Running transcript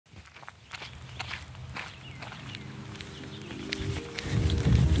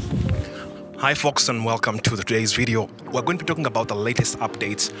Hi folks, and welcome to today's video. We're going to be talking about the latest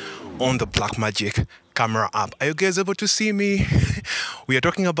updates on the Blackmagic Camera app. Are you guys able to see me? We are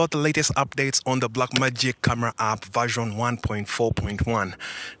talking about the latest updates on the Blackmagic Camera app version 1.4.1.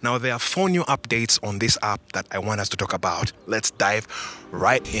 Now there are 4 new updates on this app that I want us to talk about. Let's dive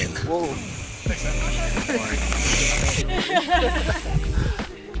right in. Whoa.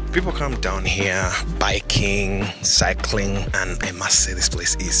 People come down here biking, cycling, and I must say this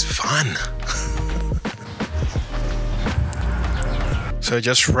place is fun. So I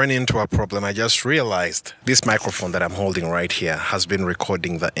just ran into a problem. I just realized this microphone that I'm holding right here has been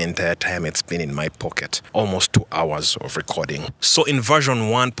recording the entire time it's been in my pocket. Almost 2 hours of recording. So in version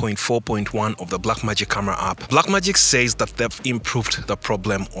 1.4.1 of the Blackmagic Camera app, Blackmagic says that they've improved the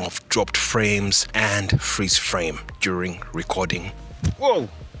problem of dropped frames and freeze frame during recording. Whoa!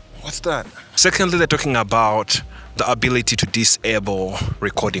 What's that? Secondly, they're talking about the ability to disable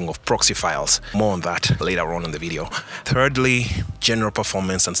recording of proxy files. More on that later on in the video. Thirdly, general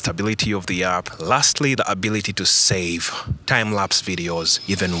performance and stability of the app. Lastly, the ability to save time-lapse videos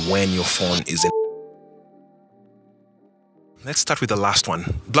even when your phone is in. Let's start with the last one.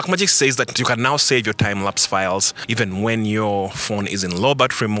 Blackmagic says that you can now save your time-lapse files even when your phone is in low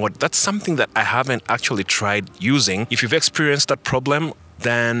battery mode. That's something that I haven't actually tried using. If you've experienced that problem,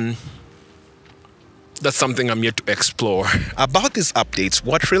 then that's something I'm yet to explore. About these updates,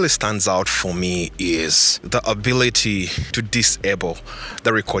 what really stands out for me is the ability to disable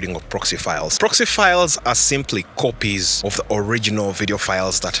the recording of proxy files. Proxy files are simply copies of the original video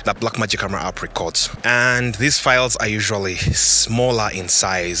files that the Blackmagic Camera app records. And these files are usually smaller in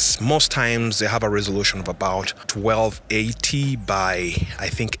size. Most times they have a resolution of about 1280 by, I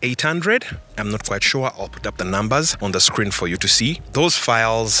think, 800. I'm not quite sure. I'll put up the numbers on the screen for you to see. Those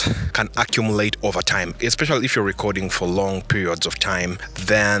files can accumulate over time, especially if you're recording for long periods of time.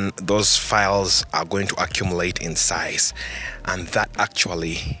 Then those files are going to accumulate in size, and that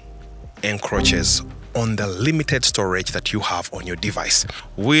actually encroaches on the limited storage that you have on your device,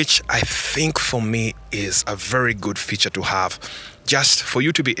 which I think for me is a very good feature to have, just for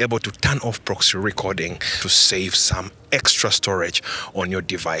you to be able to turn off proxy recording to save some extra storage on your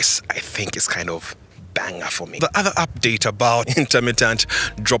device. I think it's kind of banger for me. The other update about intermittent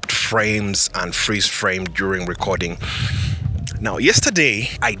dropped frames and freeze frame during recording. Now, yesterday,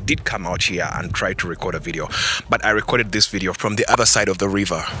 I did come out here and try to record a video, but I recorded this video from the other side of the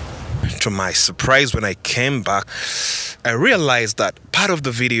river. To my surprise, when I came back, I realized that part of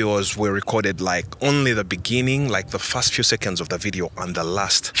the videos were recorded like only the beginning, like the first few seconds of the video and the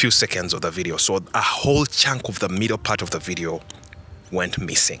last few seconds of the video. So a whole chunk of the middle part of the video went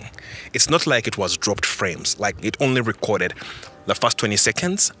missing. It's not like it was dropped frames, like it only recorded the first 20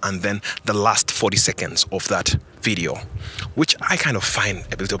 seconds and then the last 40 seconds of that video, which I kind of find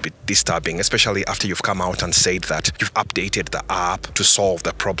a little bit disturbing, especially after you've come out and said that you've updated the app to solve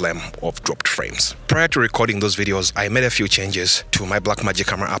the problem of dropped frames. Prior to recording those videos, I made a few changes to my Blackmagic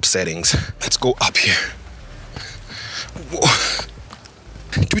Camera app settings. Let's go up here. Whoa.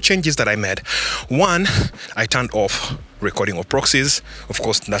 2 changes that I made. One, I turned off recording of proxies. Of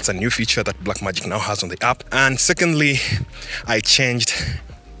course, that's a new feature that Blackmagic now has on the app. And secondly, I changed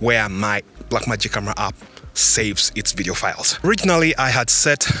where my Blackmagic Camera app saves its video files. Originally, I had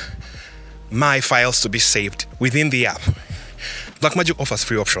set my files to be saved within the app. Blackmagic offers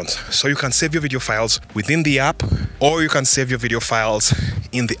 3 options. So you can save your video files within the app, or you can save your video files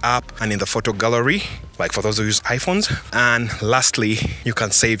in the app and in the photo gallery, like for those who use iPhones. And lastly, you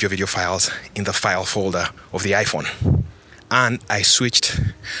can save your video files in the file folder of the iPhone. And I switched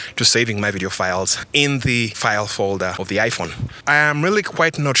to saving my video files in the file folder of the iPhone. I am really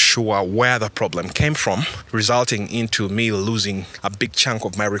quite not sure where the problem came from, resulting into me losing a big chunk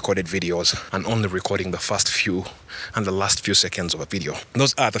of my recorded videos and only recording the first few and the last few seconds of a video.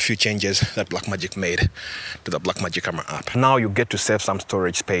 Those are the few changes that Blackmagic made to the Blackmagic Camera app. Now you get to save some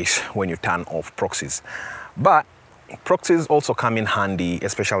storage space when you turn off proxies. But proxies also come in handy,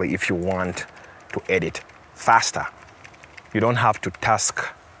 especially if you want to edit faster. You don't have to task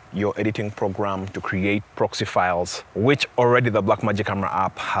your editing program to create proxy files, which already the Blackmagic Camera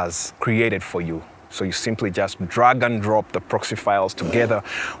app has created for you. So you simply just drag and drop the proxy files together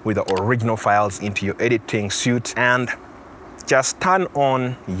with the original files into your editing suite and just turn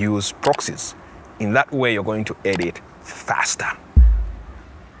on use proxies. In that way, you're going to edit faster.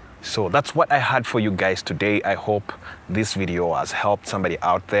 So that's what I had for you guys today. I hope this video has helped somebody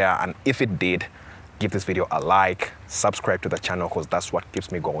out there. And if it did, give this video a like, subscribe to the channel, because that's what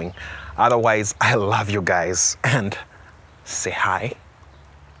keeps me going. Otherwise, I love you guys, and say hi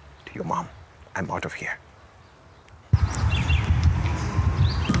to your mom. I'm out of here.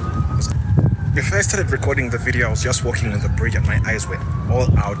 If I started recording the video, I was just walking on the bridge and my eyes were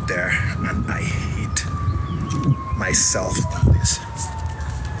all out there and I hit myself on this.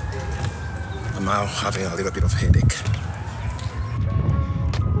 I'm now having a little bit of headache.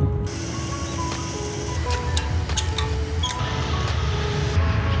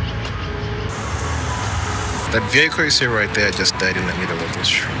 That vehicle you see right there just died in the middle of the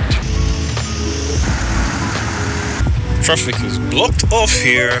street. Traffic is blocked off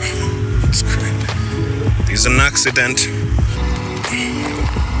here. It's crazy. There's an accident.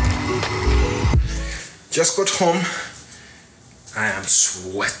 Just got home. I am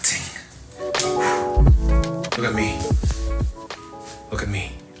sweating. Look at me. Look at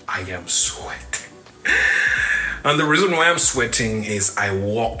me. I am sweating. And the reason why I'm sweating is I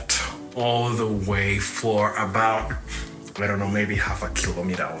walked all the way for about, I don't know, maybe half a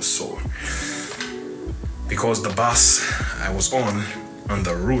kilometer or so. Because the bus I was on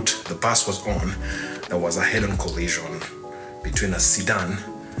the route the bus was on, there was a head-on collision between a sedan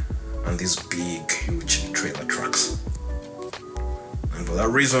and these big, huge trailer trucks. And for that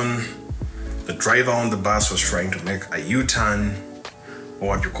reason, the driver on the bus was trying to make a U-turn, or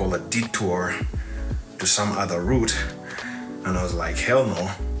what you call a detour, to some other route. And I was like, hell no,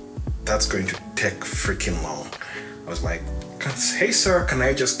 that's going to take freaking long. I was like, hey sir, can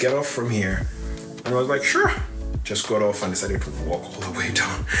I just get off from here? And I was like, sure. Just got off and decided to walk all the way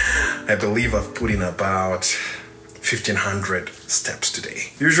down. I believe I've put in about 1,500 steps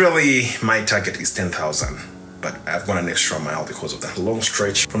today. Usually my target is 10,000, but I've gone an extra mile because of that long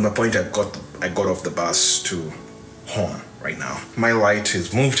stretch from the point I got off the bus to home right now. My light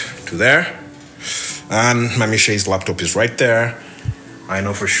is moved to there, and my Michelle's laptop is right there. I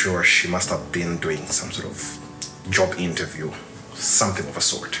know for sure she must have been doing some sort of job interview, something of a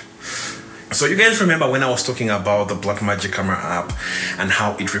sort. So you guys remember when I was talking about the Blackmagic Camera app and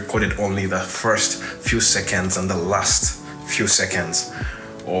how it recorded only the first few seconds and the last few seconds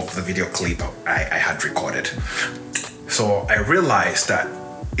of the video clip I had recorded. So I realized that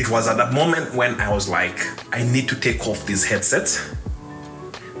it was at that moment when I was like, I need to take off these headsets.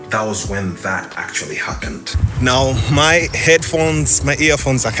 That was when that actually happened. Now my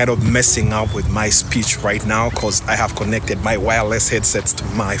earphones are kind of messing up with my speech right now because I have connected my wireless headsets to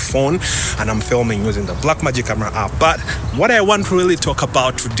my phone and I'm filming using the Blackmagic Camera app. But what I want to really talk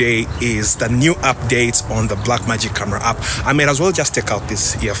about today is the new updates on the Blackmagic Camera app. I might as well just take out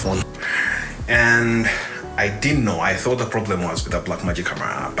this earphone. And I didn't know, I thought the problem was with the Blackmagic Camera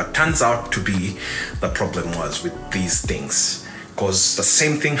app, but turns out to be the problem was with these things. Because the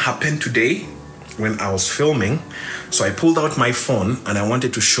same thing happened today when I was filming. So I pulled out my phone and I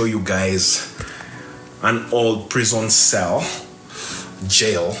wanted to show you guys an old prison cell,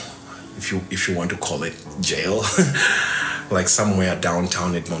 jail, if you want to call it jail, like somewhere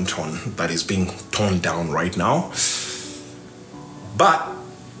downtown Edmonton that is being torn down right now. But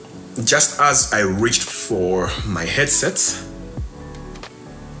just as I reached for my headsets,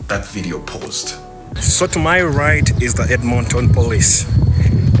 that video paused. So to my right is the Edmonton police,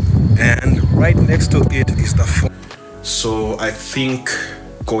 and right next to it is the phone. So I think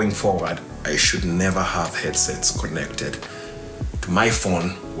going forward, I should never have headsets connected to my phone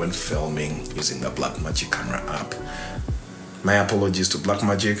when filming using the Blackmagic Camera app. My apologies to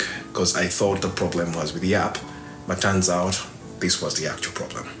Blackmagic because I thought the problem was with the app, but turns out this was the actual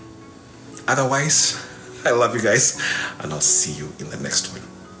problem. Otherwise, I love you guys and I'll see you in the next one.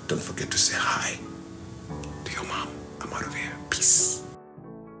 Don't forget to say hi to your mom. I'm out of here. Peace.